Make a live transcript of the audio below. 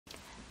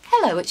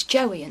Hello, it's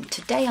Joey and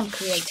today I'm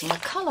creating a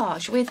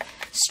collage with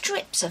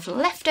strips of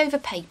leftover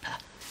paper.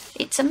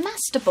 It's a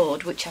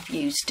masterboard which I've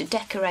used to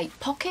decorate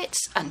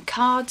pockets and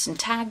cards and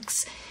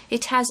tags.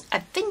 It has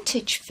a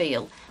vintage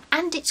feel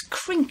and it's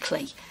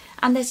crinkly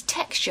and there's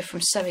texture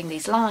from sewing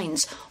these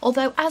lines,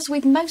 although as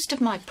with most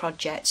of my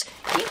projects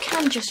you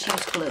can just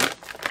use glue.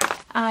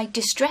 I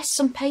distressed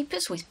some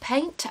papers with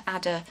paint to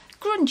add a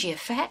grungy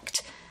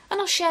effect,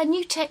 and I'll share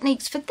new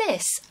techniques for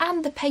this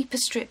and the paper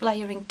strip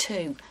layering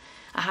too.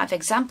 I have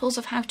examples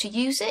of how to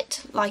use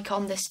it, like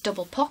on this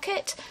double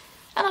pocket,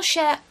 and I'll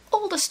share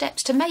all the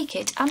steps to make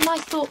it and my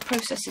thought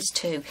processes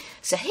too.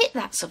 So hit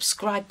that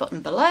subscribe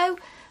button below,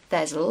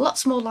 there's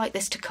lots more like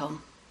this to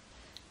come.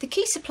 The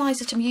key supplies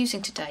that I'm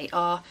using today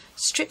are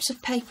strips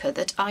of paper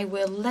that I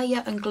will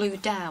layer and glue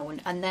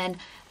down and then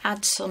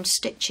add some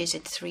stitches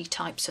in 3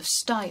 types of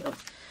style.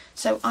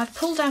 So I've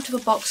pulled out of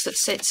a box that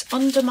sits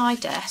under my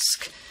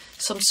desk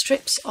some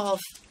strips of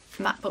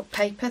matte book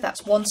paper,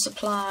 that's one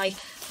supply.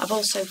 I've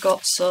also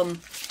got some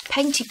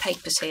painty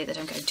papers here that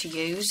I'm going to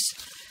use.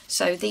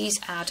 So these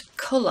add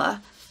colour,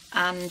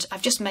 and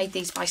I've just made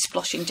these by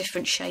splashing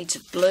different shades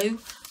of blue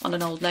on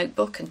an old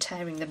notebook and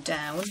tearing them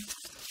down.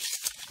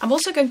 I'm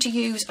also going to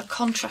use a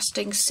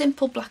contrasting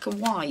simple black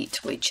and white,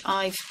 which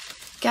I've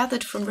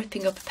gathered from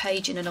ripping up a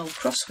page in an old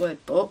crossword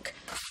book.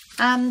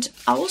 And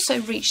I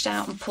also reached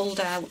out and pulled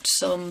out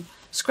some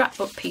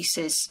scrapbook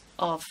pieces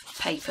of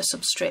paper,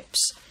 some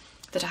strips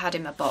that I had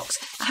in my box.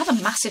 I have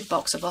a massive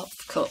box of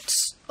offcuts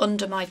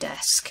under my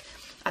desk.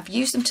 I've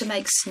used them to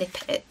make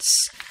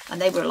snippets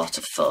and they were a lot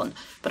of fun,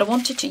 but I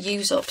wanted to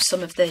use up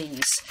some of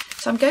these.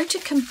 So I'm going to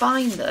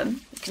combine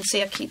them. You can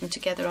see I keep them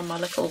together on my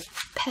little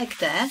peg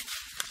there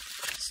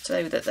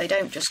so that they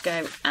don't just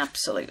go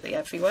absolutely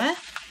everywhere.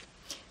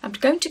 I'm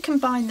going to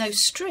combine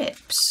those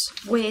strips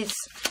with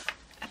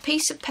a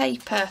piece of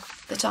paper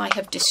that I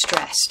have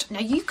distressed.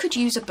 Now you could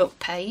use a book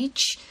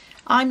page.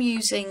 I'm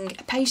using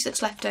a page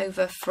that's left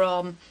over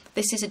from,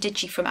 this is a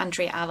digi from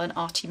Andrea Allen,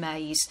 Artie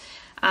Mays,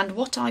 and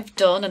what I've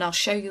done, and I'll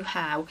show you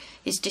how,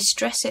 is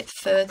distress it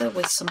further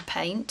with some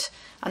paint,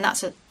 and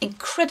that's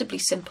incredibly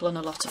simple and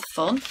a lot of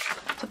fun. So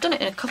I've done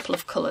it in a couple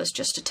of colours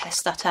just to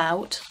test that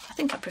out. I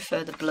think I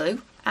prefer the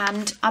blue.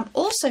 And I'm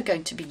also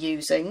going to be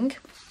using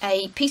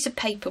a piece of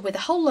paper with a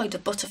whole load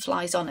of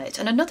butterflies on it,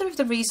 and another of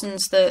the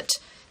reasons that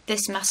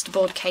this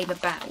masterboard came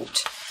about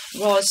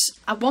was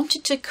I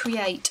wanted to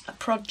create a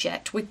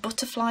project with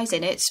butterflies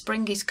in it.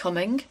 Spring is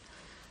coming.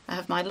 I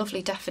have my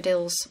lovely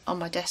daffodils on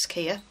my desk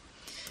here.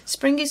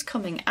 Spring is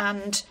coming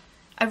and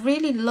I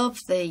really love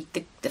the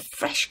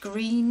fresh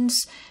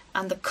greens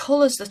and the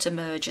colours that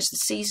emerge as the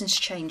seasons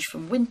change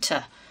from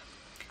winter.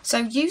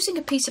 So using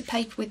a piece of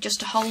paper with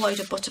just a whole load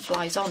of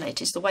butterflies on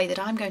it is the way that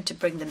I'm going to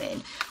bring them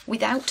in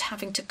without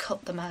having to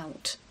cut them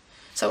out.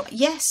 So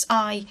yes,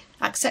 I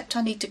accept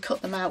I need to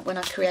cut them out when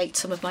I create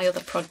some of my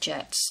other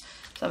projects.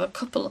 So I have a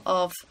couple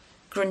of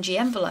grungy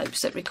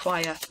envelopes that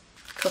require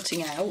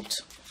cutting out.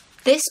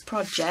 This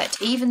project,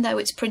 even though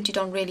it's printed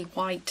on really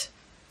white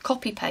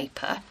copy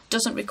paper,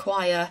 doesn't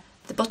require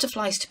the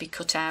butterflies to be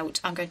cut out.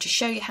 I'm going to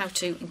show you how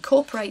to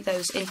incorporate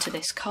those into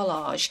this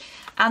collage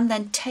and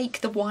then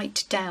take the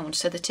white down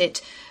so that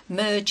it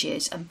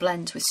merges and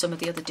blends with some of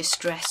the other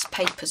distressed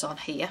papers on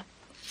here.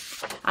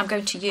 I'm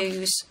going to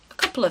use a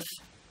couple of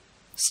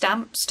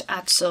stamps to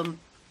add some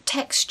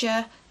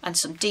texture and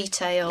some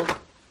detail,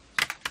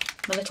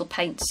 my little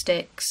paint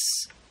sticks,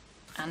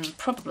 and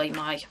probably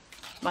my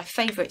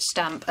favourite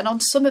stamp. And on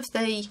some of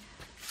the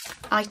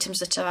items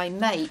that I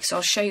make, so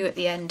I'll show you at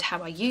the end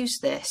how I use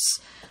this,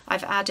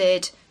 I've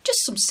added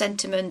just some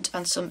sentiment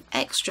and some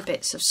extra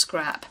bits of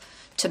scrap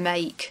to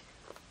make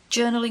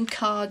journaling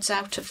cards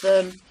out of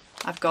them.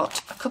 I've got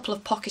a couple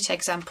of pocket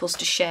examples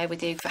to share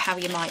with you for how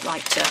you might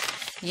like to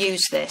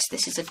use this.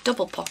 This is a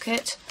double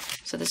pocket,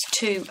 so there's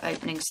 2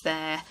 openings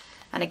there.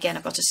 And again,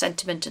 I've got a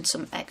sentiment and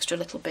some extra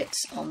little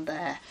bits on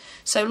there.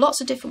 So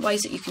lots of different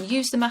ways that you can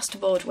use the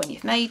masterboard when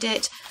you've made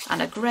it,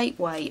 and a great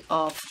way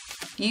of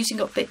using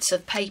up bits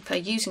of paper,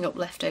 using up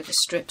leftover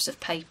strips of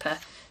paper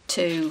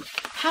to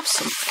have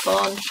some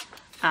fun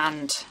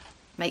and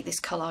make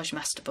this collage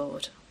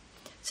masterboard.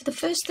 So the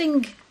first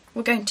thing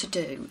we're going to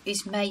do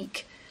is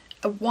make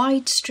a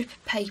wide strip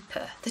of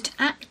paper that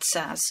acts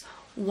as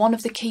one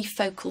of the key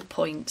focal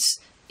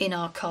points in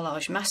our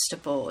collage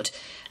masterboard.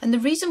 And the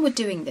reason we're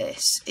doing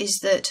this is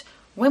that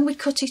when we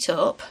cut it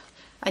up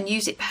and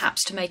use it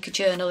perhaps to make a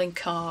journaling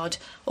card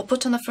or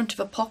put on the front of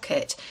a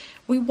pocket,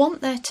 we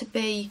want there to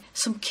be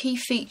some key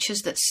features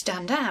that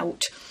stand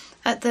out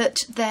that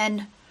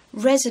then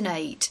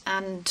resonate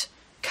and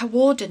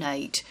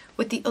coordinate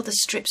with the other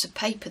strips of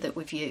paper that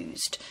we've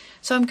used.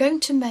 So I'm going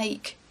to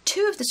make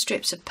 2 of the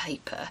strips of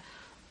paper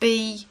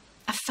be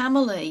a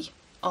family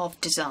of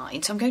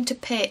designs. I'm going to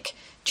pick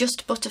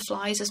just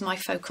butterflies as my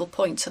focal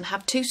points and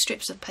have 2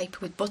 strips of paper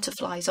with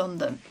butterflies on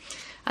them.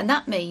 And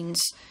that means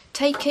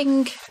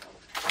taking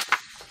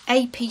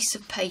a piece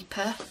of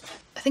paper,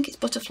 I think it's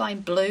Butterfly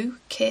in Blue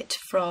kit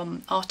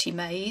from Artie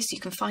Mays. You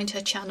can find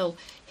her channel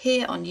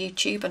here on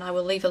YouTube, and I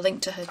will leave a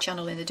link to her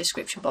channel in the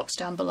description box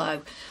down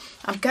below.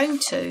 I'm going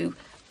to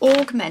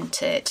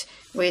augment it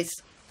with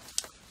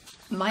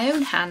my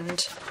own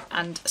hand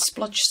and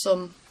splodge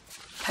some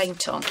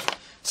paint on.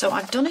 So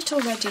I've done it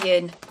already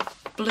in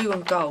blue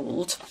and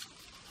gold,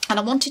 and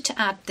I wanted to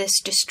add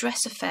this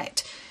distress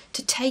effect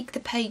to take the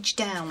page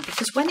down,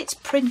 because when it's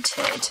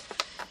printed,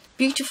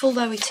 beautiful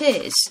though it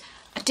is,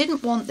 I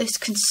didn't want this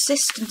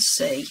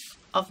consistency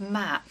of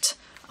matte.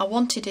 I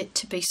wanted it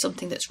to be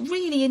something that's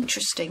really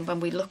interesting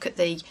when we look at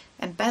the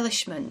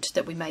embellishment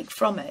that we make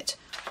from it.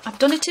 I've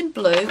done it in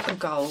blue and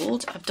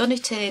gold, I've done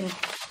it in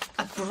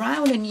a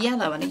brown and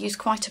yellow, and I use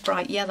quite a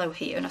bright yellow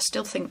here, and I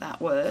still think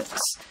that works.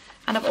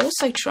 And I've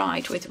also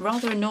tried with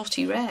rather a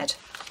naughty red.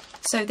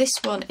 So this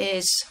one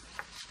is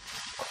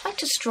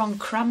quite a strong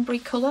cranberry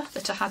colour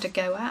that I had a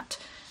go at,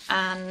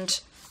 and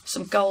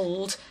some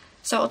gold.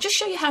 So I'll just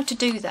show you how to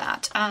do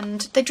that,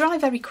 and they dry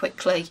very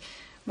quickly.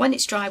 When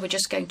it's dry, we're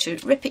just going to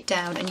rip it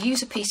down and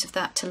use a piece of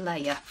that to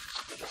layer.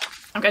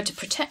 I'm going to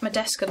protect my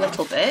desk a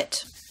little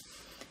bit.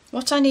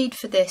 What I need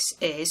for this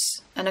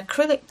is an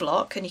acrylic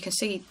block, and you can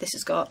see this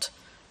has got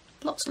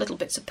lots of little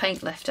bits of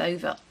paint left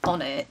over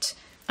on it.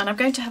 And I'm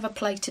going to have a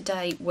play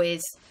today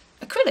with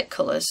acrylic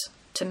colours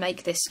to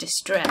make this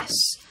distress.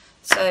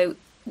 So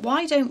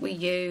why don't we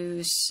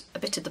use a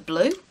bit of the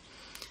blue?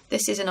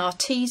 This is an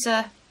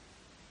Arteza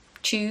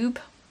tube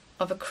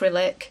of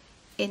acrylic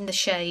in the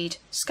shade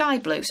Sky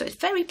Blue. So it's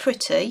very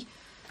pretty.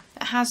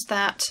 It has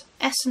that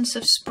essence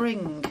of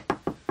spring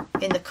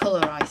in the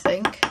colour, I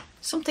think.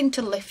 Something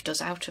to lift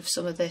us out of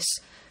some of this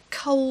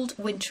cold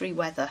wintry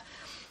weather.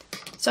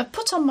 So I've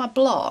put on my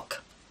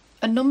block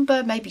a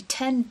number, maybe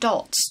 10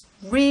 dots,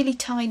 really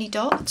tiny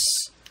dots.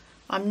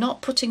 I'm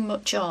not putting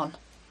much on.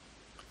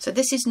 So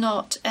this is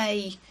not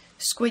a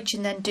squidge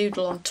and then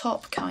doodle on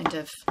top kind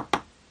of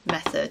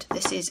method.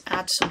 This is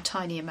add some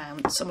tiny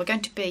amounts, and we're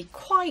going to be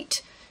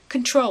quite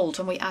controlled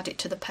when we add it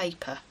to the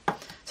paper.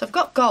 So I've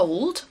got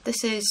gold.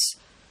 This is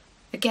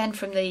again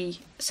from the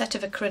set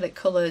of acrylic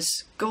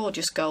colours,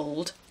 gorgeous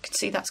gold. You can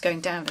see that's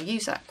going down. I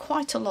use that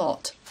quite a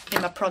lot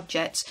in my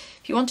projects.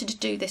 If you wanted to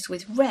do this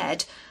with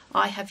red,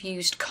 I have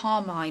used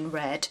carmine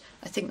red.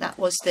 I think that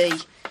was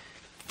the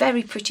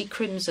very pretty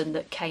crimson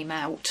that came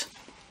out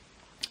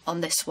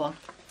on this one.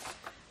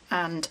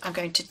 And I'm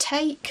going to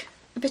take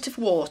a bit of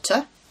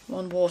water,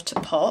 one water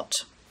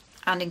pot,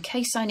 and in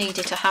case I need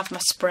it, I have my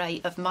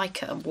spray of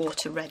mica and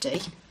water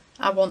ready.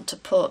 I want to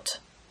put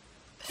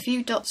a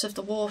few dots of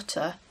the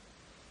water,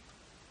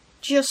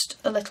 just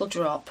a little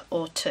drop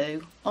or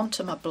two,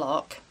 onto my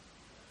block,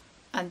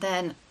 and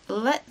then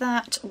let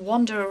that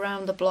wander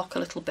around the block a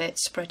little bit,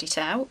 spread it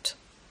out.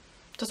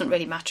 Doesn't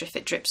really matter if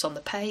it drips on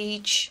the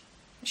page.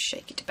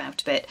 Shake it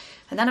about a bit,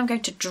 and then I'm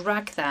going to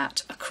drag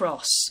that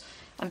across.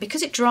 And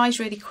because it dries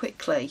really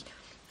quickly,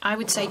 I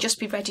would say just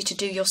be ready to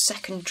do your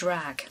second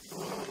drag.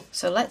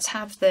 So let's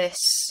have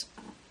this,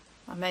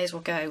 I may as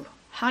well go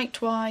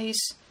height-wise,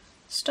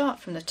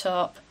 start from the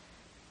top.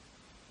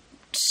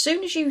 As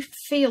soon as you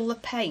feel the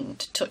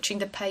paint touching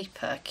the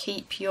paper,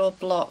 keep your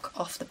block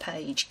off the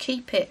page.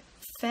 Keep it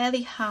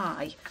fairly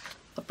high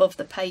above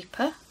the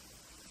paper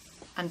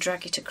and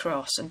drag it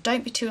across. And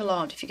don't be too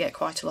alarmed if you get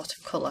quite a lot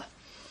of colour.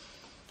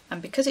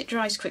 And because it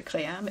dries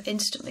quickly, I'm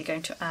instantly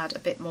going to add a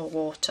bit more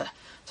water.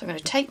 So I'm going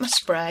to take my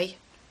spray,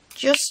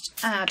 just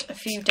add a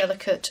few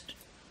delicate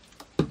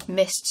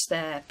mists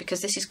there,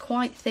 because this is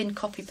quite thin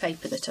copy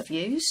paper that I've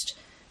used,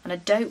 and I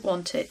don't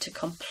want it to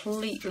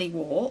completely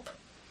warp.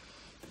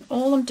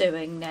 All I'm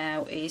doing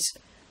now is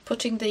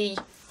putting the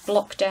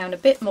block down a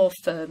bit more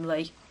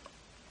firmly.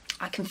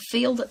 I can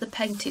feel that the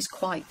paint is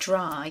quite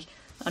dry.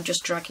 I'm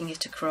just dragging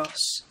it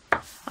across.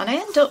 And I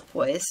end up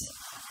with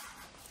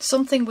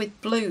something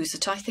with blues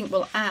that I think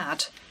will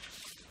add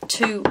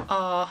to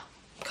our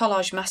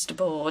Collage Master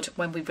Board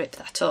when we rip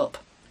that up.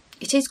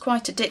 It is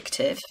quite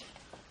addictive,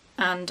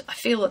 and I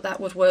feel that that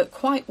would work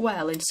quite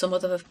well in some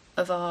other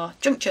of our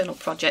junk journal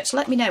projects.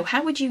 Let me know,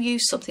 how would you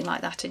use something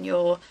like that in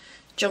your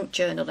junk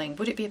journaling?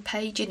 Would it be a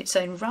page in its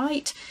own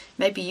right?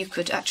 Maybe you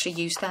could actually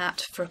use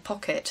that for a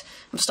pocket.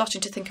 I'm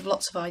starting to think of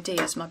lots of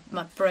ideas.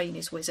 My brain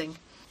is whizzing.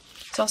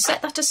 So I'll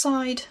set that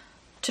aside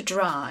to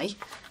dry,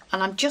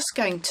 and I'm just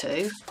going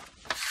to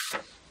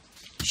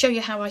show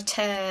you how I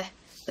tear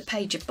the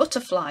page of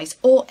butterflies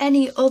or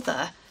any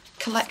other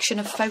collection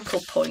of focal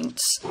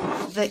points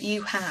that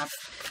you have.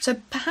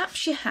 So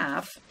perhaps you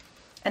have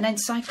an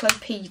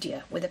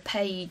encyclopedia with a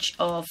page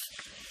of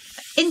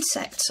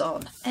insects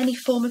on, any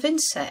form of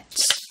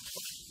insects.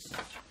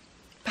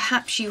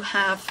 Perhaps you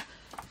have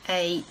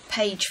a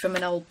page from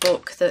an old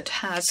book that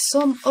has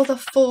some other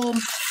form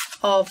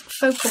of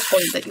focal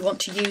point that you want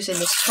to use in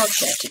this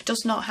project. It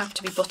does not have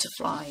to be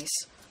butterflies.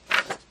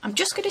 I'm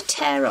just going to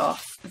tear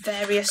off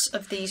various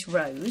of these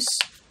rows,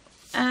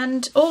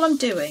 and all I'm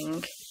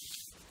doing,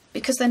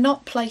 because they're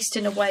not placed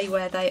in a way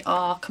where they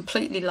are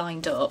completely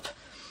lined up,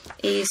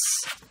 is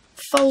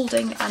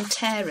folding and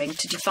tearing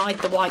to divide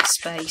the white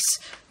space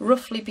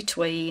roughly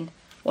between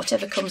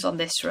whatever comes on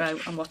this row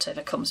and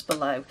whatever comes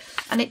below.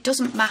 And it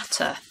doesn't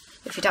matter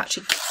if it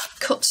actually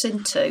cuts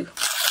into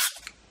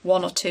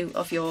one or two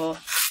of your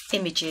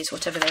images,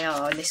 whatever they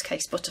are, in this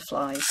case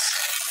butterflies.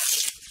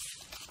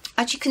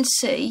 As you can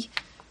see,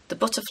 the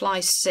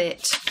butterflies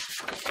sit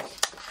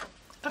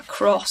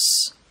across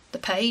the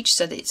page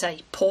so that it's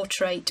a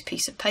portrait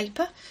piece of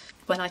paper.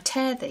 When I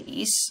tear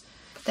these,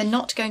 they're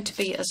not going to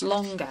be as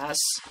long as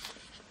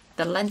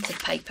the length of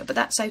paper, but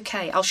that's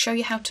okay. I'll show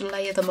you how to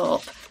layer them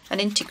up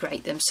and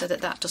integrate them so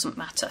that that doesn't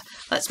matter.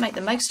 Let's make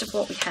the most of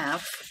what we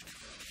have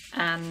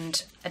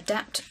and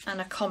adapt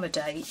and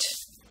accommodate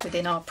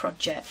within our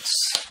projects.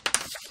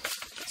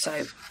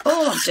 So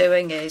all I'm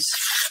doing is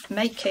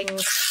making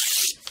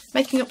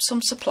up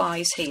some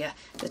supplies here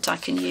that I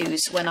can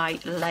use when I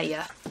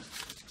layer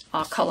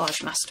our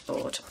Collage Master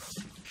Board.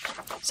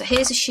 So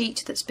here's a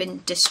sheet that's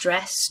been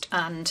distressed,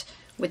 and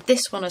with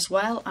this one as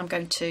well I'm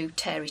going to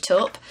tear it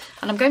up,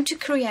 and I'm going to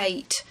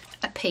create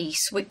a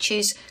piece which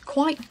is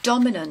quite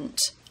dominant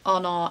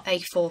on our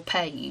A4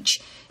 page.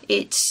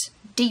 It's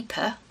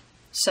deeper,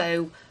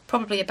 so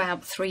probably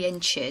about 3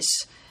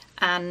 inches,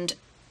 and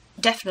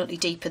definitely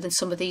deeper than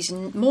some of these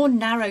more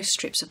narrow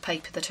strips of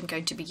paper that I'm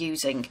going to be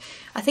using.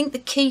 I think the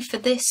key for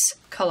this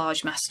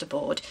Collage Master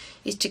Board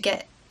is to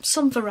get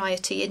some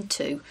variety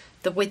into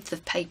the width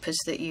of papers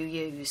that you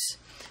use.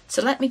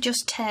 So let me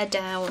just tear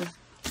down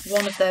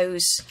one of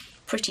those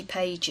pretty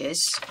pages,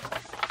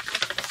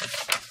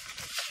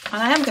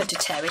 and I am going to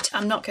tear it,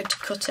 I'm not going to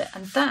cut it,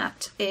 and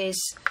that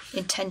is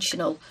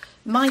intentional.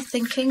 My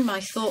thinking, my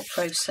thought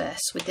process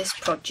with this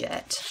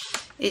project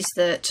is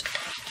that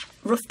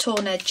rough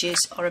torn edges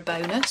are a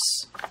bonus.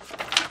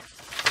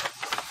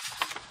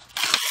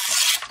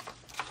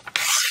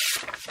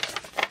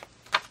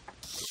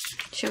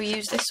 Shall we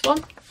use this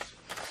one?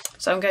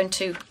 So I'm going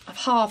to, I've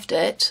halved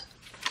it,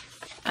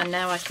 and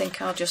now I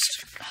think I'll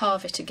just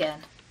halve it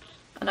again.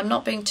 And I'm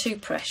not being too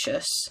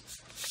precious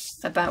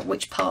about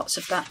which parts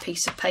of that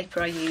piece of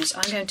paper I use.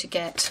 I'm going to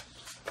get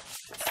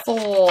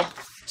 4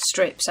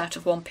 strips out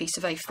of one piece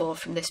of A4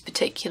 from this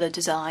particular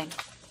design.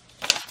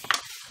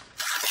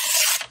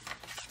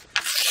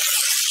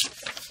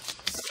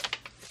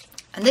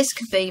 And this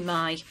could be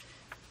my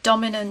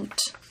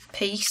dominant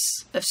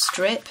piece of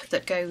strip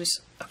that goes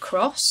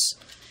across.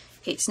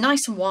 It's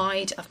nice and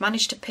wide. I've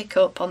managed to pick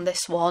up on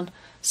this one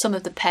some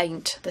of the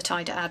paint that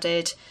I'd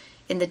added.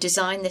 In the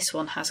design, this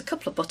one has a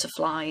couple of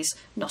butterflies,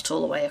 not all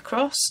the way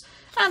across,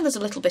 and there's a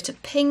little bit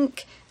of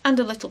pink and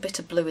a little bit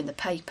of blue in the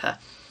paper.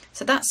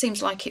 So that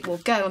seems like it will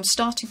go. I'm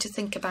starting to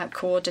think about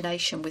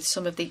coordination with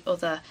some of the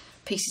other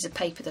pieces of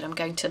paper that I'm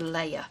going to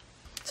layer.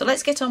 So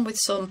let's get on with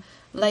some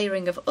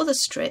layering of other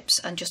strips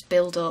and just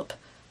build up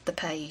the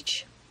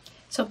page.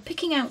 So I'm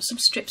picking out some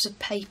strips of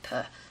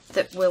paper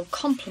that will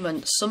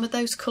complement some of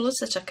those colours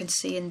that I can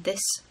see in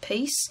this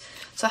piece.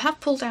 So I have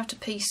pulled out a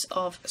piece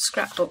of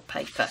scrapbook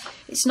paper.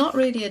 It's not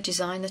really a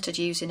design that I'd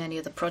use in any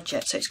other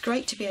project, so it's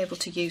great to be able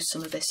to use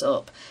some of this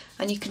up.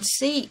 And you can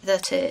see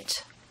that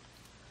it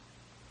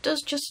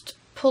does just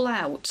pull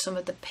out some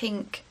of the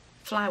pink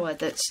flower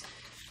that's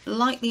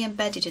lightly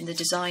embedded in the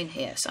design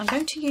here. So I'm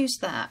going to use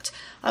that.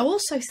 I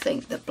also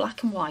think that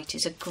black and white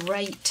is a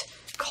great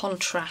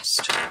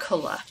contrast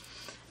colour.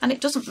 And it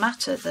doesn't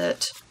matter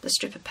that the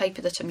strip of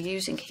paper that I'm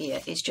using here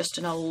is just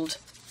an old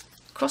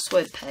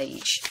crossword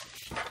page.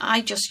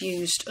 I just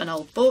used an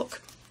old book,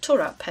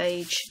 tore out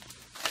page,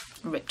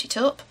 ripped it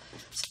up.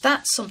 So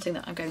that's something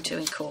that I'm going to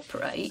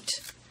incorporate.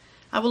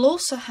 I will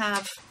also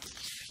have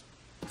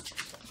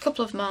a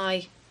couple of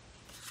my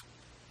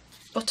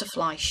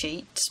butterfly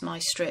sheets, my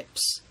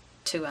strips,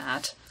 to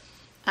add.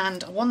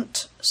 And I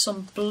want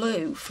some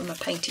blue from my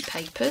painted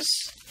papers.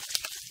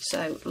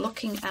 So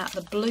looking at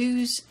the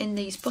blues in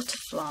these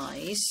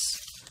butterflies,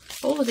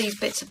 all of these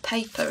bits of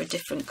paper are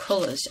different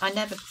colours. I'm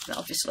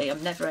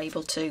never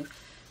able to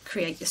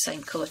create the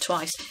same colour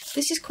twice.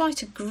 This is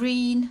quite a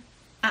green,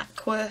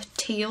 aqua,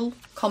 teal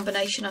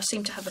combination. I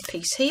seem to have a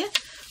piece here.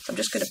 So I'm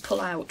just going to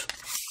pull out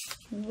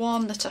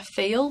one that I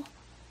feel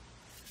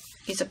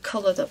is a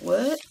colour that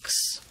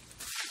works.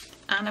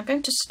 And I'm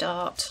going to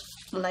start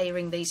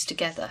layering these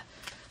together.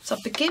 So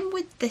I'll begin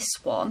with this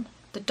one,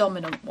 the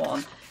dominant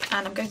one,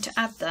 and I'm going to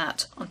add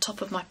that on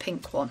top of my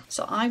pink one.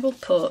 So I will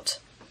put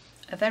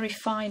a very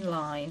fine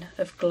line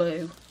of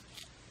glue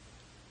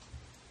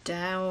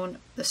down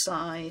the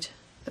side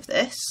of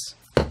this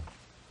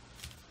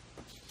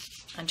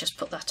and just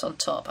put that on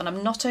top. And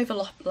I'm not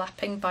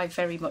overlapping by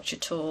very much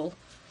at all.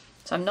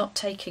 So I'm not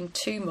taking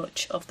too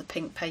much of the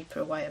pink paper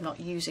away. I'm not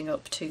using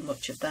up too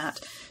much of that,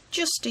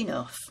 just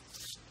enough.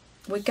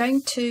 We're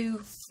going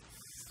to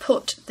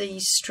put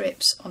these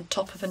strips on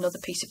top of another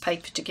piece of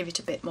paper to give it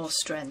a bit more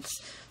strength.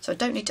 So I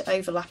don't need to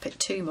overlap it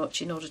too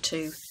much in order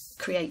to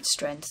create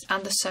strength,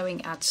 and the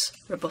sewing adds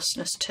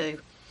robustness too.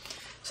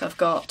 So I've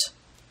got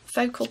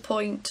focal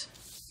point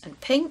and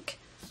pink,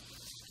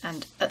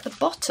 and at the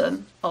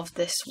bottom of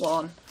this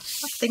one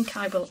I think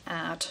I will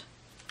add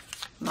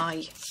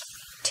my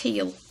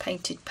teal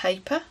painted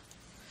paper,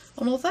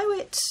 and although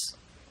it's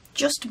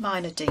just a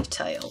minor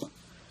detail,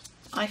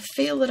 I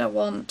feel that I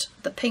want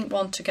the pink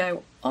one to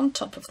go on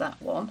top of that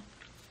one.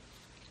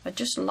 I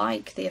just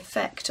like the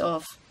effect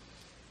of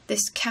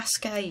this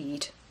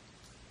cascade,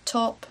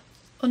 top,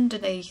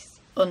 underneath,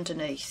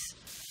 underneath,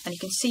 and you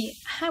can see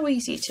how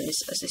easy it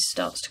is as this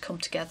starts to come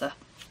together.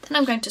 Then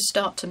I'm going to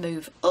start to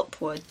move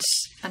upwards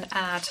and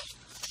add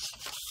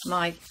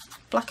my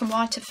black and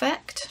white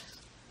effect,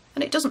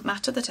 and it doesn't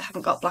matter that I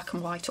haven't got black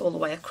and white all the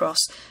way across.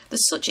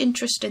 There's such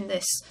interest in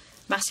this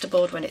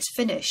masterboard when it's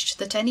finished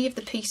that any of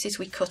the pieces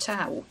we cut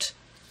out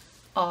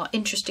are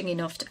interesting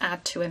enough to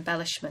add to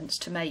embellishments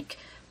to make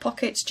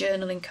pockets,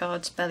 journaling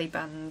cards, belly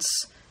bands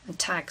and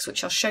tags,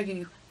 which I'll show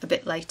you a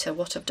bit later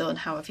what I've done,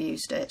 how I've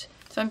used it.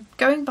 So I'm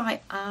going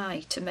by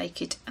eye to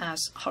make it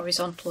as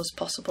horizontal as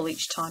possible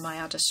each time I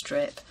add a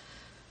strip.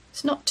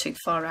 It's not too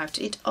far out.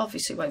 It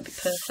obviously won't be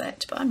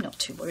perfect, but I'm not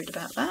too worried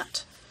about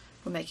that.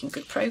 We're making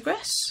good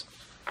progress.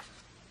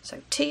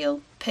 So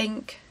teal,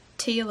 pink,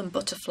 teal and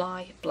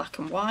butterfly, black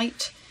and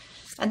white.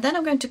 And then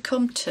I'm going to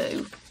come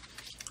to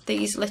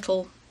these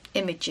little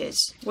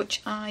images,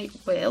 which I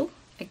will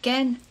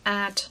again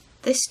add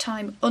this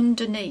time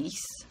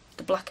underneath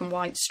the black and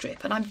white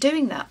strip. And I'm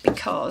doing that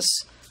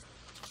because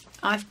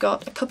I've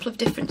got a couple of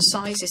different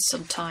sizes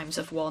sometimes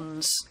of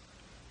ones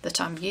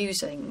that I'm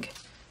using.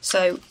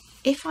 So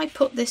if I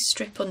put this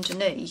strip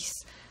underneath,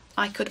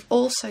 I could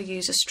also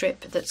use a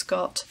strip that's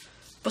got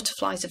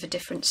butterflies of a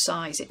different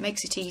size. It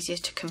makes it easier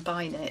to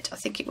combine it. I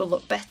think it will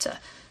look better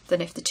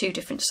than if the two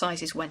different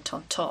sizes went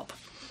on top.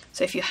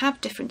 So if you have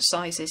different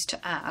sizes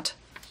to add,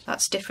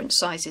 that's different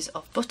sizes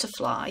of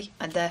butterfly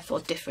and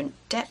therefore different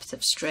depth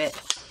of strip.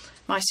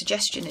 My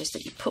suggestion is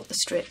that you put the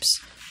strips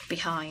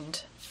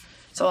behind.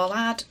 So I'll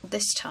add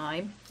this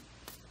time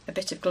a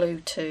bit of glue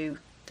to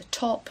the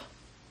top,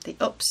 the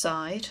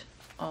upside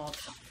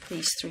of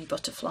these three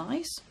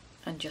butterflies,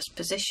 and just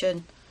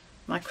position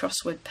my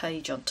crossword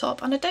page on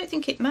top. And I don't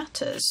think it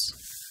matters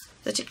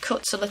that it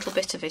cuts a little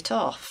bit of it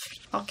off.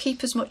 I'll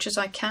keep as much as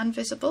I can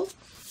visible.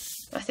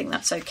 I think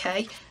that's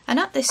okay. And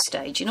at this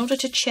stage, in order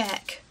to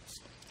check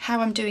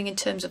how I'm doing in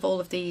terms of all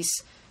of these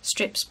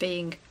strips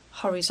being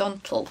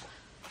horizontal,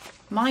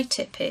 my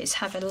tip is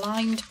have a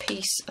lined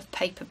piece of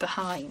paper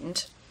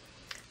behind.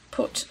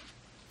 Put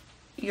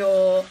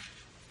your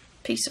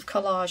piece of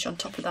collage on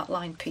top of that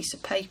lined piece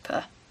of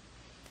paper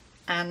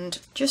and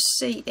just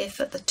see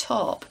if at the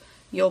top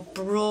you're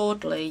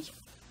broadly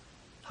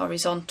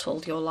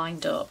horizontal, you're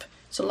lined up.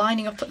 So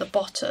lining up at the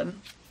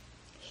bottom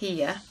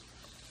here,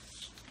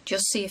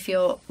 just see if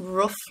you're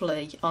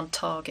roughly on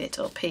target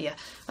up here.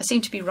 I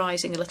seem to be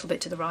rising a little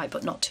bit to the right,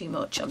 but not too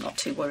much. I'm not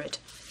too worried.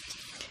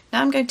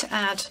 Now I'm going to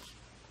add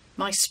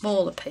my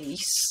smaller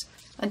piece,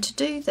 and to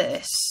do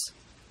this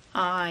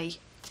I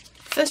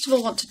first of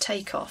all want to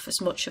take off as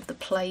much of the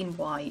plain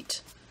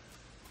white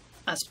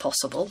as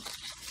possible,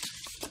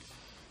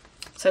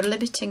 so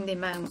limiting the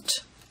amount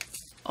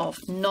of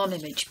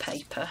non-image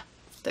paper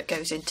that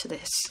goes into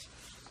this.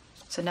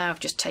 So now I've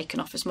just taken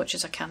off as much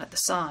as I can at the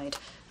side.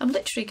 I'm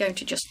literally going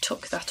to just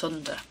tuck that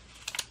under.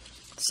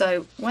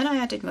 So when I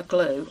added my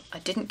glue, I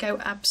didn't go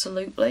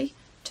absolutely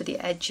to the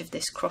edge of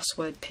this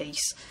crossword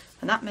piece,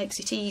 and that makes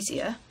it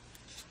easier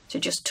to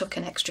just tuck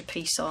an extra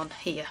piece on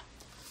here.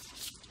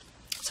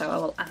 So I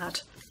will add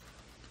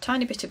a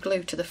tiny bit of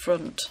glue to the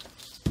front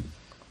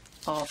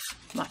of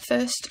my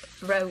first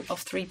row of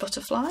 3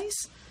 butterflies,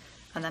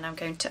 and then I'm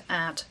going to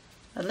add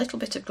a little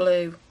bit of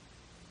glue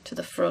to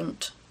the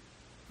front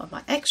of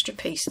my extra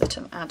piece that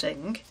I'm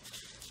adding,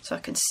 so I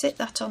can sit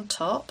that on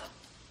top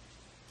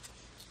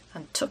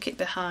and tuck it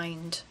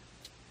behind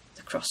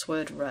the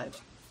crossword row.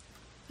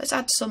 Let's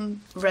add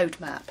some road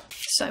map.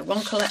 So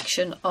one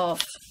collection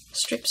of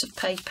strips of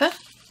paper,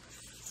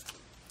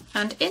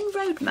 and in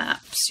road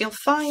maps you'll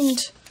find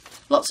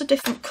lots of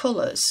different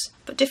colours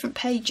but different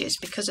pages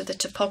because of the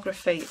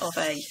topography of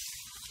a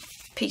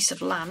piece of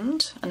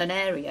land and an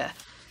area.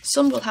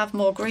 Some will have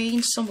more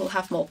green, some will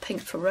have more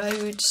pink for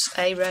roads,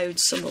 A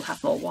roads, some will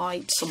have more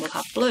white, some will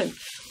have blue.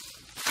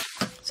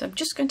 So I'm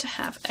just going to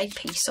have a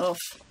piece of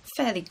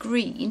fairly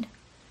green,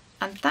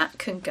 and that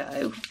can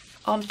go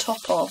on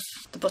top of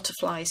the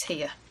butterflies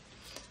here.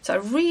 So I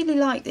really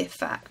like the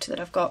fact that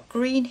I've got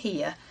green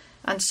here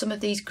and some of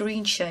these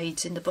green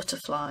shades in the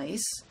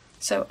butterflies.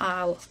 So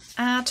I'll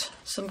add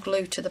some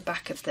glue to the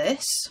back of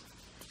this,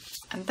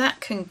 and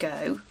that can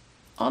go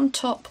on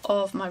top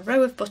of my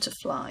row of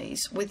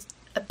butterflies with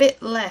a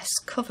bit less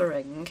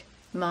covering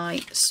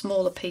my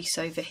smaller piece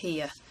over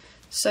here.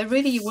 So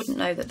really you wouldn't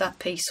know that that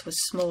piece was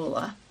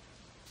smaller.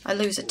 I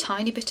lose a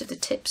tiny bit of the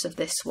tips of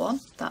this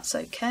one, that's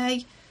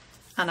okay.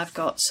 And I've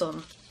got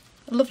some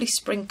lovely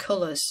spring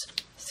colours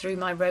through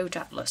my road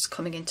atlas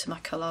coming into my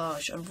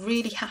collage. I'm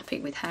really happy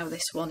with how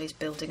this one is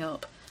building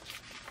up.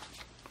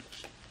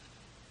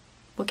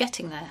 We're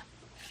getting there.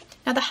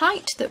 Now the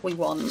height that we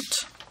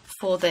want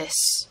for this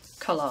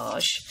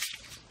collage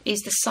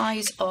is the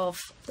size of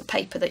the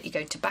paper that you're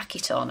going to back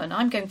it on, and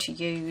I'm going to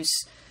use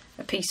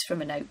a piece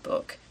from a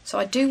notebook. So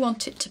I do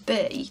want it to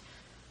be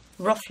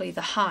roughly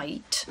the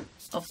height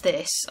of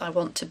this. I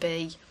want to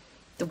be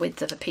the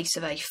width of a piece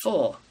of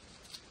A4.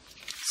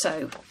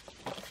 So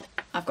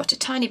I've got a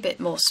tiny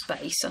bit more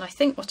space, and I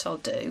think what I'll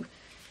do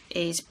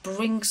is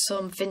bring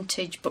some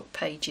vintage book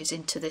pages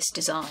into this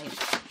design.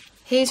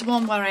 Here's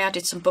one where I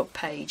added some book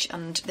page,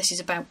 and this is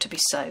about to be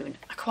sewn.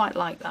 I quite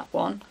like that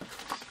one.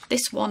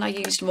 This one I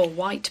used more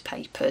white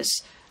papers,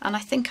 and I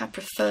think I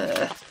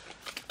prefer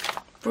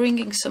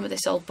bringing some of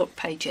this old book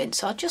page in.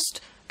 So I'll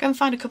just go and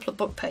find a couple of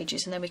book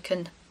pages and then we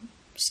can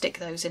stick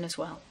those in as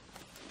well.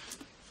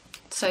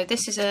 So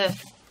this is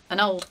an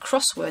old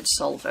crossword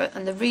solver,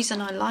 and the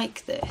reason I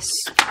like this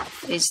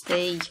is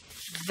the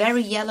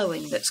very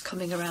yellowing that's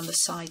coming around the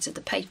sides of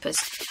the papers,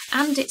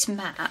 and it's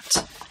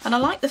matte, and I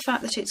like the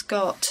fact that it's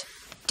got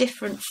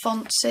different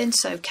fonts in,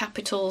 so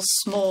capitals,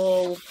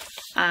 small,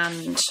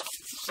 and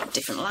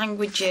different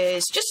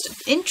languages,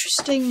 just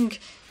interesting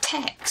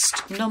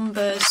text,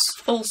 numbers,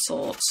 all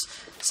sorts.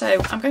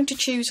 So I'm going to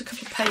choose a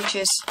couple of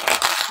pages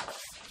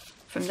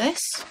from this.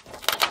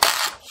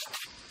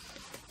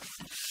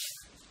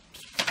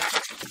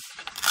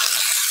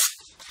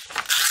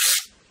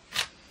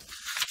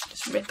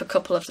 Rip a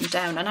couple of them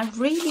down, and I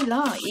really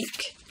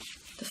like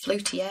the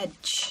fluty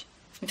edge.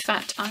 In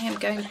fact, I'm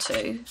going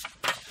to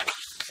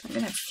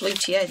have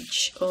fluty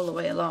edge all the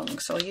way along,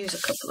 so I'll use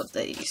a couple of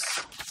these.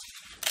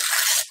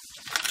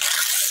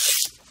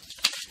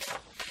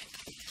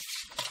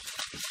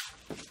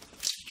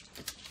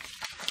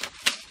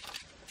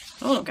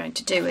 All I'm going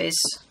to do is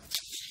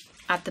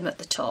add them at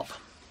the top.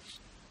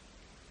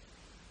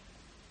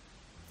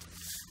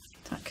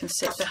 That can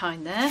sit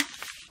behind there.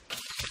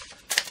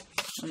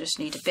 I just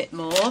need a bit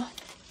more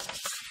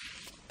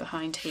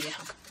behind here.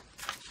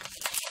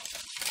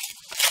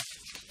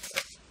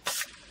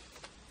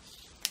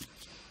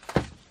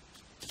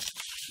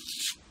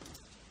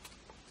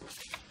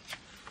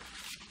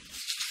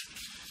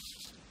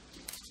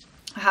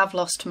 I have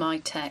lost my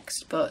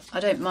text, but I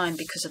don't mind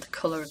because of the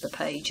colour of the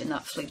page and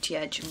that fluty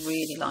edge. I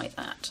really like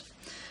that.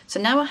 So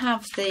now I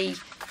have the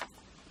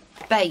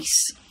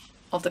base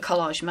of the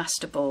Collage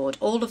Master Board.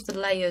 All of the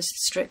layers,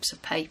 strips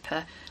of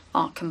paper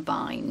are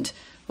combined.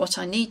 What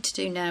I need to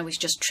do now is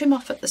just trim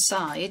off at the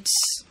sides,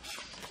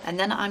 and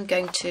then I'm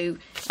going to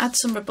add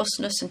some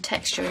robustness and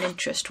texture and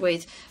interest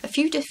with a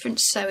few different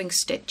sewing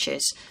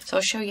stitches. So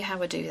I'll show you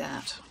how I do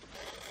that.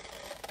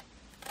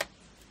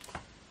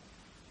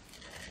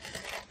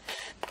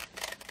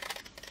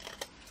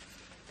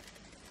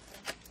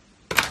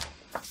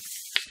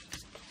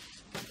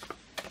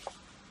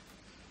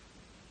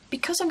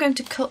 Because I'm going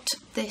to cut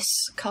this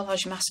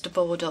Collage Master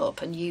Board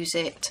up and use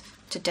it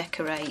to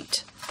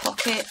decorate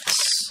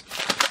pockets,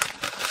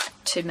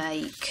 to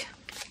make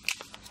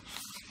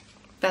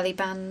belly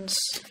bands,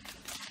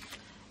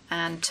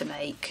 and to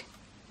make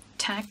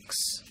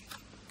tags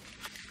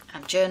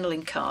and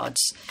journaling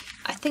cards,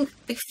 I think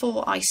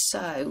before I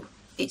sew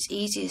it's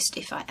easiest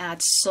if I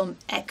add some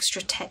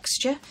extra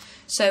texture.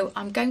 So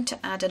I'm going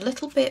to add a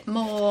little bit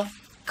more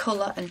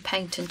colour and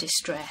paint and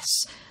distress,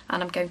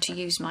 and I'm going to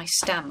use my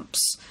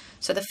stamps.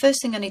 So the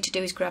first thing I need to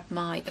do is grab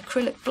my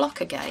acrylic block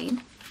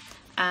again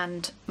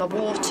and my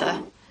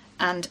water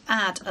and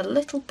add a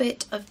little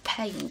bit of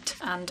paint,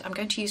 and I'm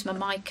going to use my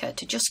mica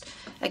to just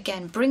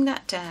again bring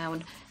that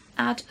down,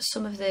 add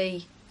some of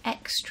the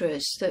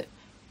extras that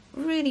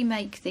really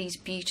make these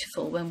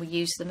beautiful when we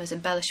use them as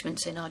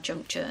embellishments in our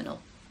junk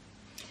journal.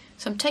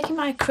 So I'm taking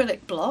my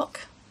acrylic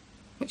block,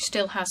 which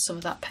still has some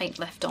of that paint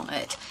left on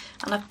it,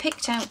 and I've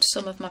picked out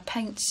some of my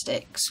paint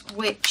sticks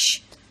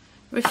which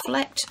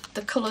reflect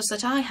the colours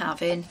that I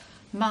have in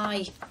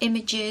my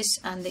images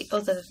and the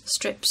other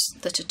strips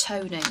that are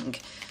toning.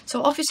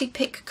 So obviously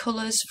pick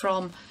colours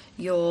from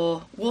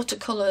your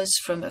watercolours,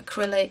 from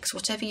acrylics,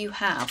 whatever you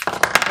have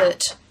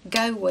that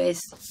go with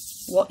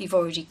what you've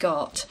already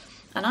got.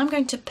 And I'm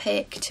going to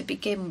pick, to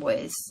begin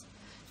with,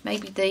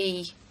 maybe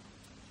the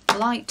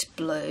light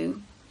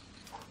blue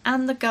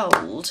and the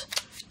gold,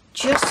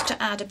 just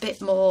to add a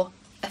bit more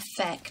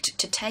effect,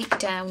 to take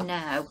down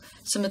now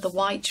some of the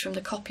white from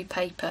the copy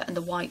paper and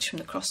the white from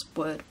the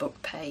crossword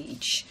book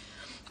page.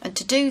 And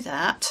to do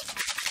that,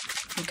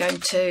 I'm going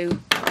to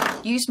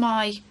use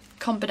my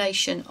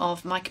combination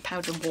of mica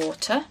powder and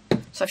water.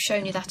 So I've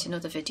shown you that in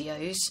other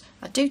videos.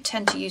 I do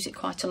tend to use it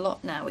quite a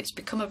lot now. It's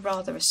become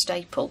a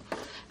staple.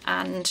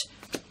 And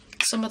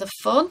some of the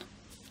fun,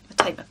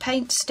 I take my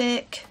paint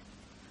stick,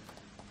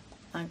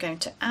 I'm going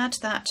to add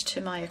that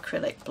to my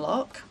acrylic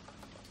block.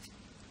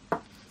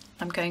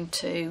 I'm going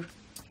to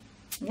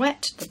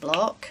wet the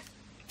block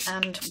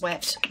and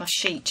wet my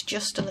sheet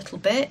just a little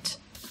bit.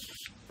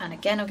 And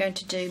again, I'm going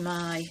to do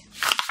my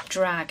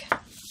drag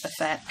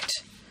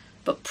effect,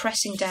 but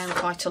pressing down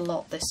quite a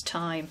lot this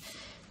time.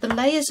 The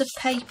layers of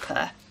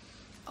paper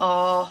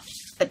are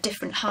at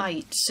different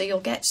heights, so you'll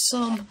get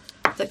some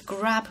that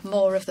grab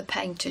more of the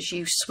paint as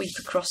you sweep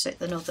across it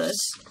than others.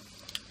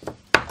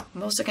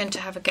 I'm also going to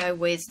have a go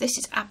with, this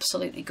is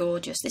absolutely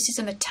gorgeous. This is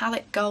a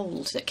metallic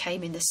gold that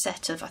came in the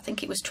set of, I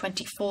think it was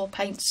 24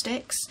 paint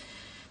sticks.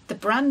 The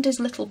brand is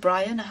Little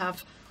Brian. I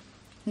have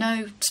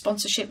no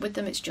sponsorship with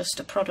them, it's just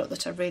a product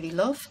that I really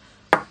love.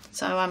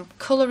 So I'm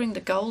colouring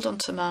the gold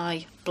onto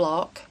my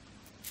block,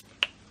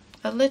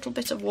 a little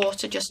bit of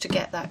water just to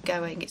get that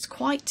going. It's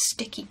quite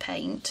sticky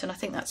paint, and I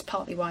think that's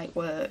partly why it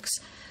works.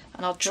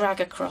 and I'll drag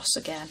across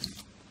again.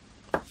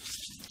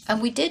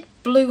 And we did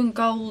blue and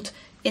gold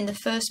in the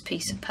first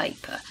piece of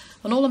paper,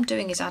 and all I'm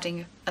doing is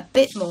adding a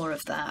bit more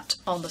of that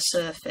on the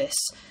surface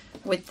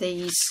with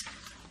these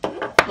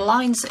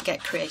lines that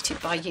get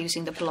created by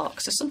using the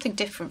blocks. So something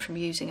different from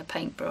using a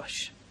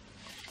paintbrush.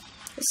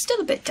 It's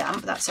still a bit damp,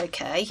 but that's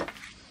okay.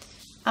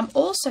 I'm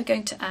also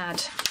going to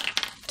add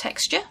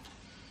texture.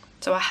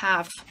 So I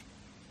have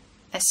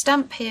a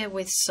stamp here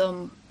with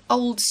some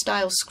old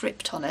style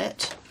script on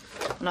it,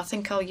 and I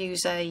think I'll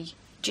use a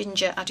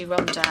Ginger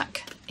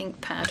Adirondack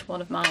ink pad,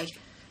 one of my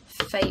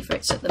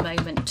favourites at the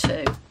moment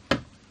too.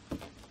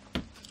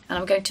 And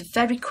I'm going to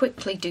very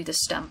quickly do the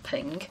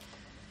stamping,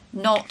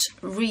 not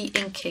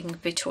re-inking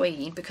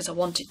between, because I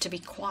want it to be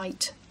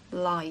quite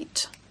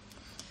light.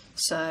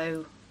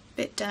 So a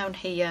bit down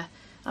here,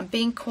 I'm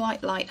being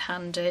quite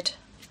light-handed.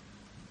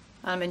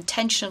 I'm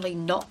intentionally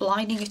not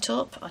lining it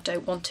up. I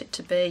don't want it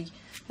to be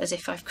as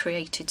if I've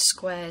created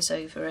squares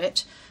over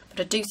it, but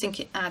I do think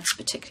it adds,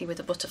 particularly with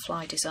a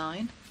butterfly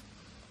design.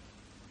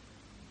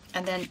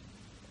 And then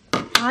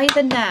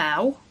either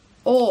now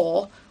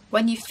or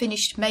when you've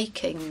finished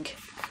making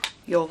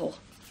your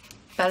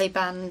belly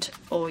band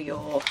or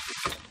your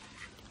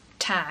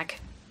tag,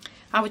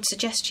 I would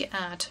suggest you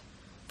add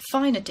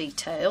finer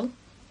detail,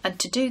 and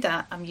to do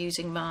that I'm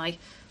using my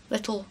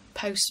little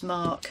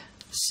postmark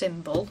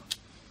symbol,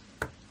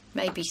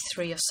 maybe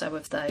 3 or so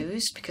of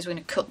those, because we're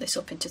going to cut this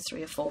up into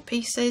 3 or 4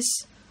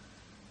 pieces.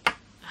 I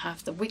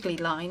have the wiggly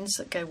lines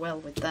that go well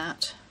with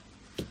that.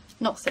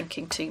 Not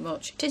thinking too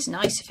much. It is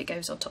nice if it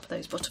goes on top of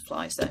those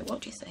butterflies though.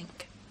 What do you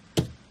think?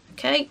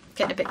 Okay,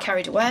 getting a bit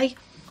carried away.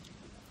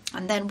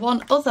 And then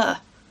one other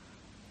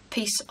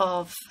piece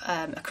of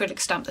acrylic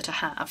stamp that I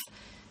have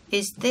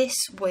is this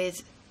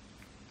with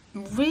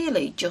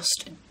really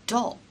just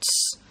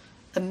dots,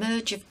 a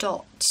merge of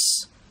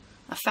dots.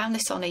 I found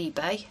this on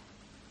eBay,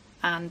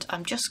 and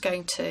I'm just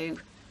going to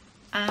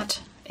add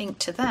ink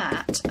to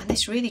that, and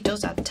this really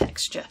does add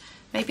texture.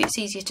 Maybe it's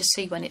easier to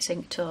see when it's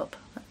inked up.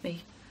 Let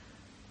me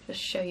just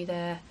show you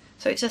there.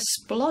 So it's a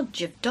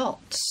splodge of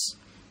dots.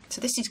 So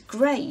this is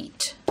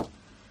great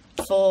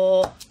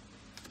for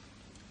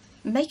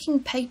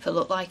making paper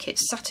look like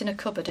it's sat in a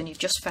cupboard and you've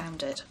just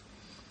found it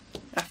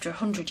after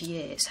 100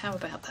 years. How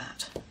about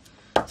that?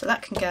 So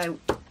that can go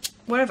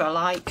wherever I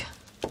like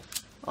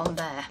on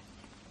there.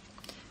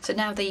 So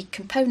now the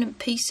component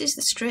pieces,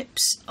 the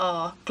strips,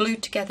 are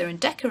glued together and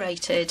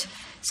decorated.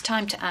 It's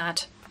time to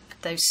add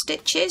those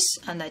stitches,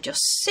 and they're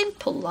just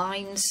simple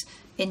lines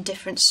in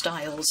different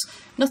styles.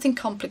 Nothing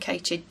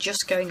complicated,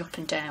 just going up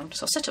and down.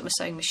 So I'll set up my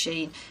sewing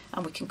machine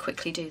and we can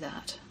quickly do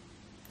that.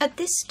 At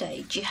this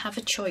stage you have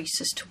a choice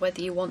as to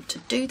whether you want to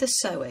do the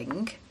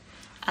sewing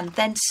and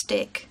then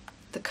stick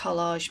the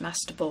Collage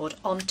Master Board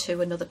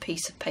onto another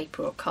piece of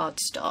paper or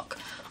cardstock,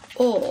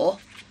 or,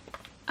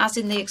 as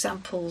in the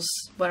examples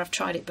where I've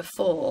tried it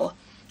before,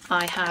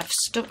 I have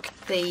stuck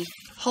the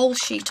whole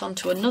sheet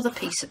onto another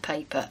piece of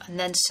paper and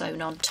then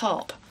sewn on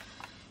top.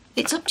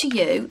 It's up to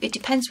you. It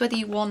depends whether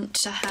you want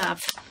to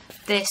have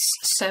this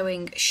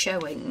sewing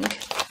showing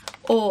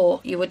or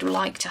you would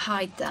like to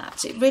hide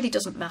that. It really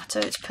doesn't matter,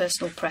 it's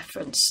personal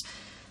preference.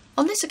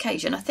 On this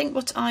occasion, I think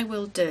what I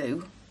will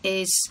do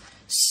is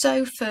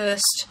sew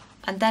first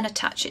and then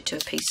attach it to a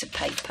piece of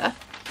paper.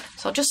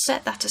 So I'll just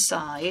set that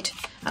aside,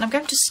 and I'm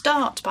going to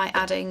start by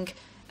adding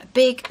a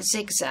big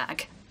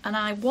zigzag, and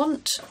I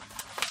want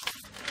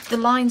the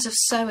lines of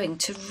sewing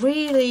to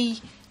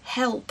really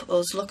help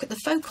us look at the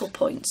focal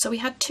points. So we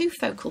had 2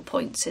 focal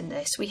points in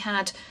this. We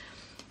had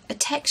a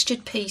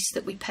textured piece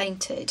that we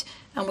painted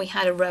and we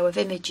had a row of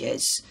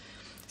images.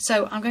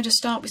 So I'm going to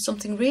start with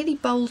something really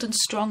bold and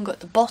strong at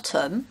the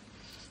bottom,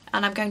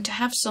 and I'm going to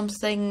have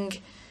something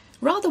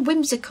rather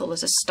whimsical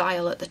as a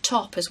style at the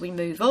top as we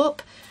move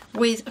up,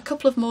 with a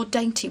couple of more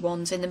dainty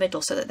ones in the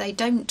middle so that they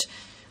don't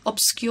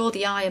obscure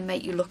the eye and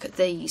make you look at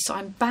these. So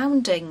I'm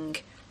bounding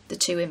the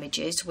 2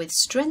 images with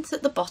strength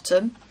at the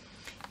bottom,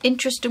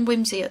 interest and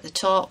whimsy at the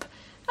top,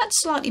 and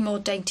slightly more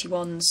dainty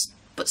ones,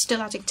 but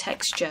still adding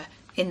texture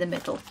in the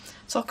middle.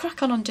 So I'll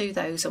crack on and do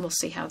those, and we'll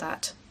see how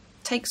that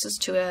takes us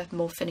to a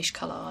more finished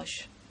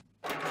collage.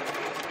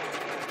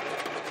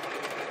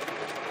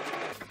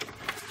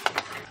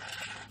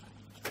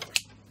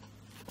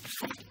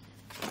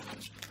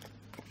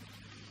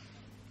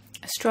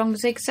 A strong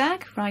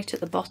zigzag right at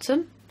the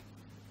bottom,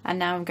 and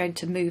now I'm going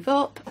to move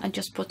up and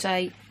just put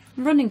a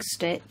running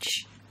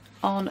stitch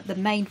on the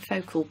main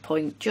focal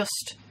point,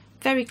 just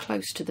very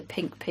close to the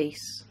pink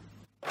piece.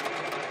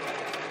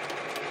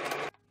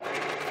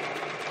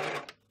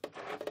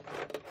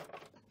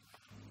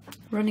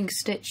 Running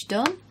stitch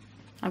done.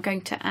 I'm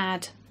going to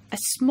add a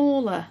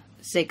smaller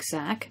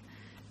zigzag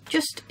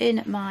just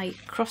in my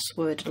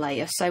crossword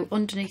layer, so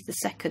underneath the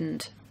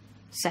second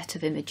set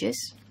of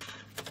images.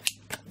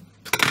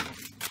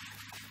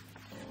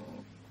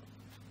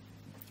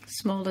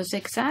 Smaller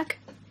zigzag,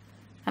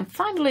 and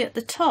finally at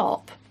the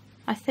top,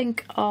 I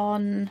think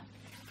on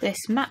this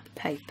map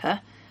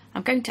paper,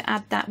 I'm going to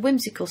add that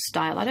whimsical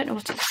style. I don't know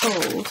what it's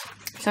called.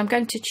 So I'm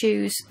going to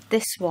choose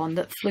this one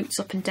that flutes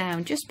up and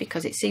down just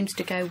because it seems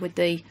to go with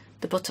the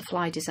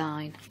butterfly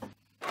design.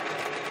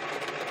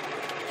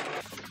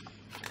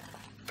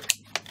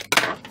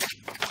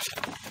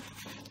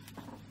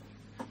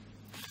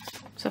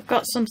 So I've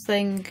got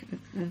something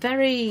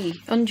very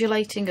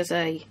undulating as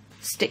a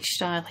stitch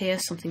style here,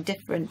 something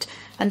different,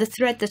 and the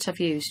thread that I've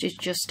used is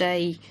just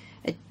a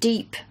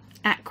deep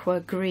aqua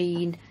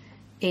green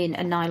in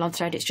a nylon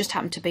thread. It's just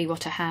happened to be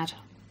what I had.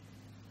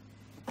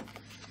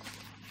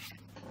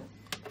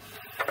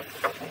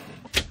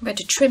 I'm going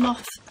to trim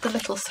off the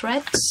little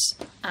threads,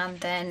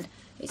 and then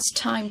it's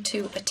time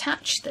to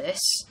attach this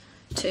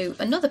to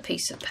another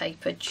piece of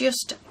paper,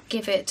 just to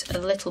give it a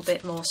little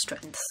bit more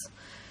strength.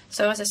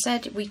 So as I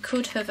said, we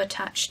could have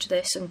attached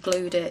this and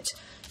glued it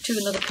to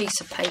another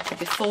piece of paper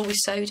before we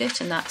sewed it,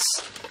 and that's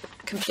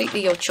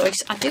completely your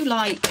choice. I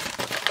like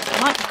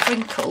the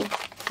crinkle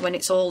when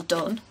it's all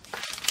done.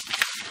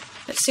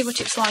 Let's see what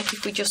it's like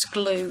if we just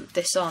glue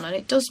this on, and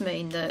it does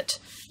mean that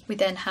we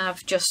then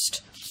have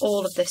just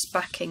all of this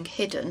backing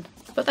hidden,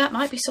 but that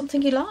might be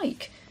something you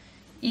like.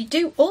 You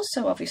do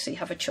also obviously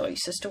have a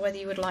choice as to whether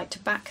you would like to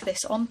back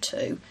this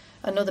onto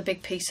another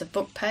big piece of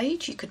book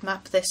page. You could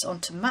map this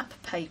onto map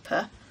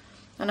paper,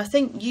 and I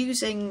think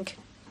using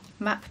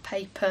map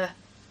paper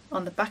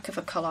on the back of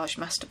a Collage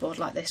Master Board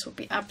like this would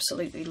be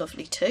absolutely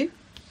lovely too.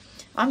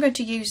 I'm going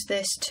to use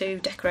this to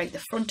decorate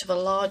the front of a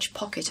large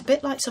pocket, a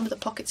bit like some of the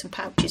pockets and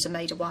pouches I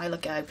made a while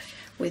ago,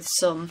 with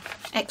some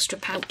extra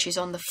pouches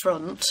on the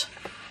front.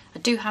 I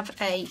do have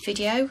a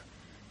video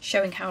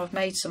showing how I've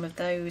made some of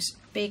those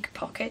big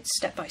pockets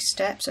step by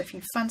step, so if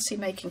you fancy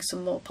making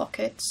some more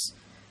pockets,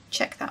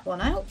 check that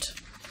one out.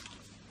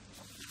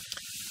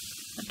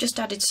 I've just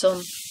added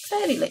some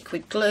fairly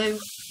liquid glue,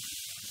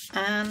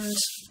 and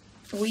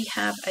we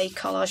have a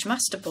Collage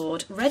Master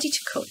Board ready to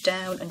cut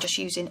down and just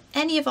use in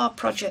any of our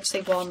projects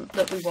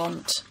that we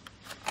want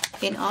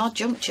in our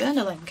junk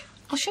journaling.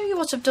 I'll show you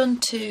what I've done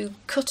to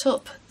cut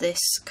up this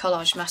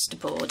Collage Master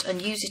Board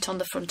and use it on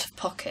the front of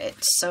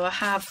pockets. So I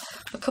have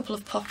a couple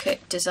of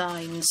pocket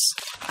designs,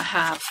 I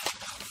have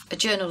a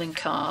journaling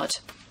card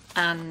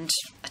and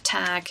a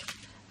tag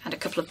and a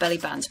couple of belly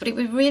bands, but it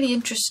would be really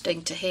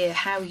interesting to hear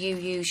how you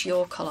use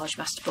your Collage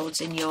Master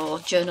Boards in your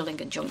journaling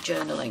and junk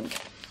journaling.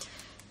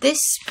 This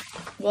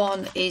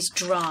one is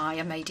dry,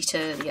 I made it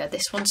earlier.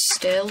 This one's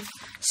still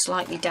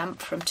slightly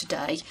damp from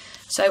today.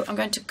 So I'm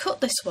going to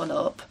cut this one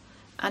up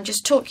and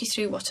just talk you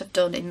through what I've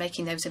done in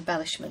making those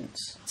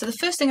embellishments. So the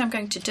first thing I'm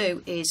going to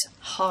do is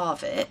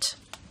halve it.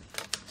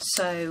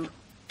 So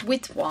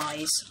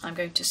widthwise, I'm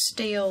going to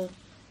steal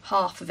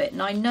half of it.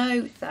 And I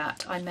know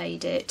that I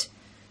made it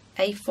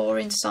A4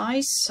 in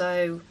size,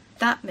 so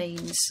that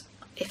means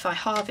if I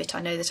halve it, I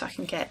know that I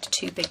can get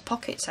two big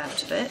pockets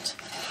out of it.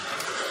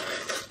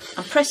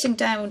 I'm pressing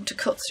down to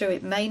cut through.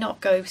 It may not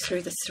go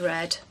through the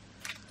thread.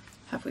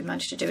 Have we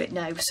managed to do it?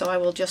 No, so I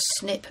will just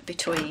snip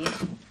between.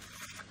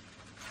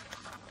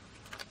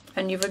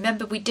 And you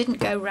remember we didn't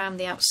go round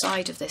the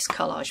outside of this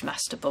Collage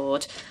Master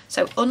Board.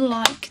 So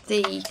unlike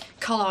the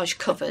collage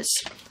covers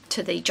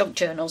to the junk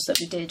journals that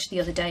we did the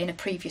other day in a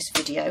previous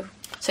video.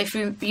 So if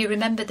you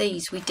remember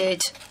these, we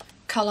did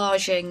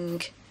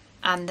collaging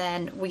and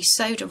then we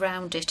sewed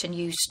around it and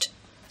used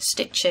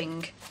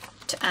stitching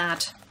to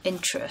add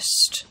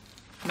interest.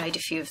 Made a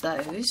few of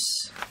those.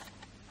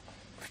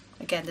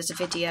 Again, there's a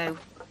video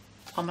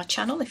on my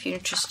channel if you're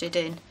interested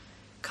in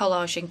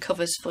collaging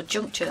covers for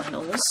junk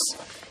journals.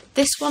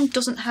 This one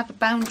doesn't have a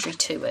boundary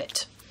to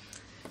it.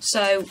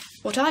 So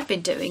what I've been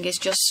doing is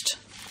just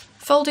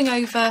folding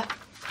over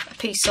a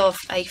piece of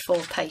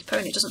A4 paper,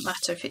 and it doesn't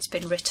matter if it's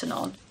been written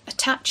on,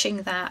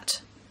 attaching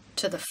that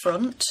to the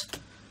front.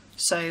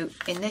 So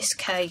in this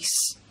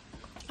case,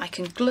 I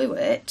can glue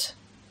it,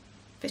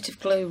 a bit of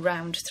glue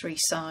round three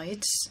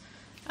sides,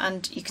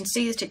 and you can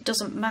see that it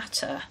doesn't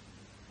matter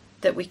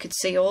that we could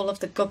see all of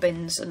the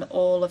gubbins and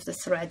all of the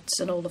threads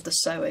and all of the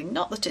sewing.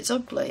 Not that it's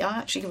ugly, I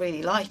actually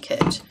really like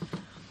it.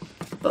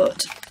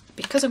 But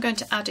because I'm going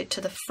to add it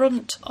to the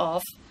front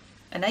of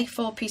an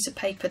A4 piece of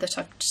paper that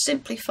I've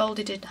simply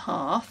folded in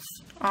half,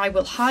 I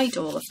will hide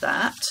all of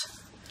that.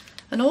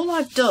 And all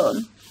I've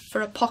done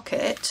for a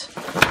pocket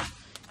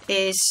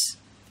is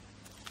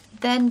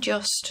then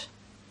just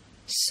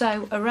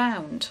sew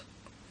around.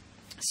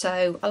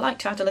 So I like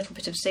to add a little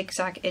bit of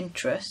zigzag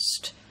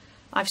interest.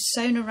 I've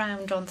sewn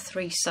around on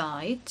three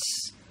sides,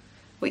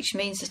 which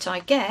means that I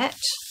get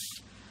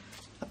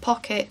a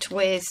pocket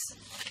with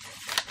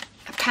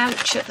a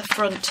pouch at the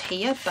front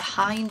here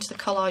behind the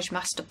Collage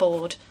Master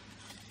Board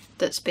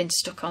that's been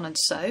stuck on and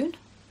sewn,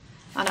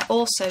 and I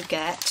also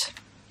get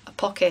a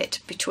pocket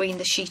between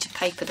the sheet of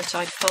paper that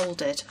I've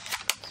folded.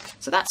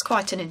 So that's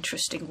quite an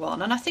interesting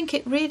one, and I think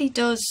it really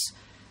does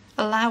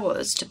allow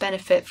us to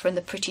benefit from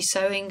the pretty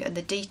sewing and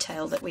the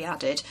detail that we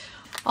added.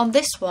 On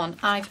this one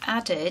I've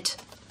added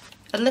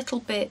a little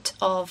bit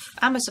of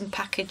Amazon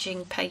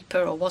packaging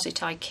paper, or was it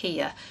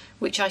IKEA,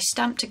 which I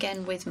stamped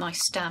again with my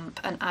stamp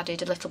and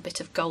added a little bit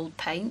of gold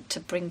paint to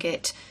bring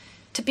it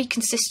to be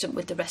consistent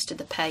with the rest of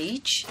the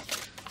page.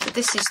 So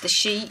this is the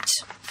sheet,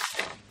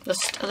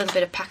 just a little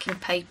bit of packing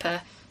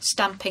paper,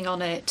 stamping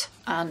on it,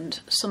 and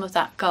some of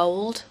that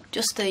gold,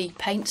 just the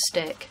paint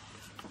stick.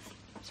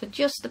 So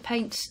just the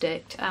paint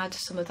stick to add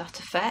some of that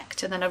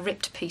effect, and then I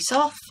ripped a piece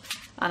off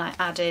and I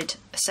added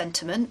a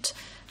sentiment,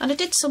 and I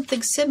did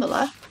something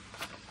similar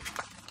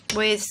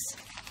with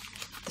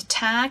the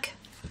tag.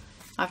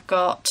 I've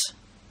got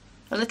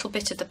a little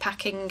bit of the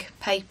packing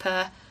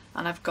paper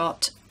and I've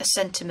got a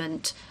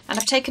sentiment, and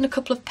I've taken a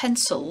couple of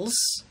pencils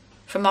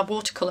from my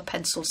watercolour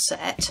pencil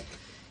set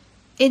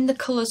in the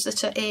colours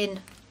that are in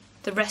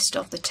the rest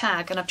of the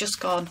tag, and I've just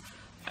gone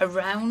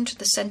around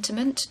the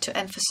sentiment to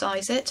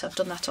emphasise it. I've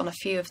done that on a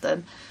few of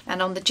them,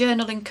 and on the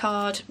journaling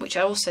card, which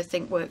I also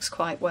think works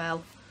quite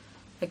well,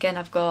 again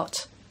I've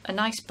got a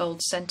nice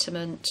bold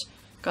sentiment,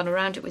 gone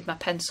around it with my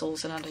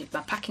pencils and added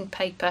my packing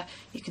paper.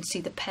 You can see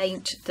the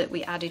paint that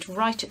we added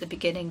right at the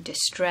beginning,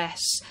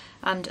 Distress,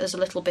 and there's a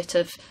little bit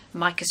of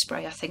mica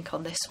spray I think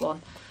on this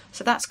one.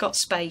 So that's got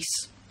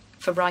space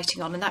for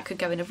writing on, and that could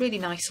go in a really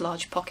nice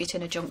large pocket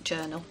in a junk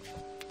journal.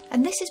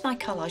 And this is my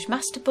Collage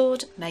Master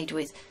Board made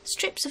with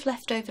strips of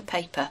leftover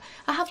paper.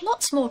 I have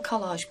lots more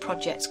collage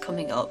projects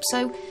coming up,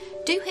 so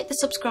do hit the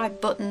subscribe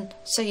button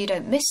so you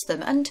don't miss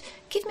them, and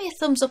give me a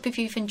thumbs up if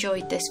you've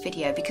enjoyed this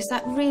video, because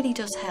that really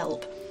does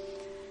help.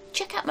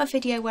 Check out my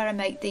video where I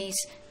make these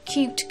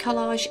cute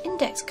collage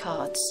index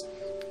cards.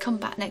 Come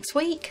back next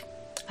week.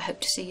 I hope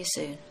to see you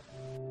soon.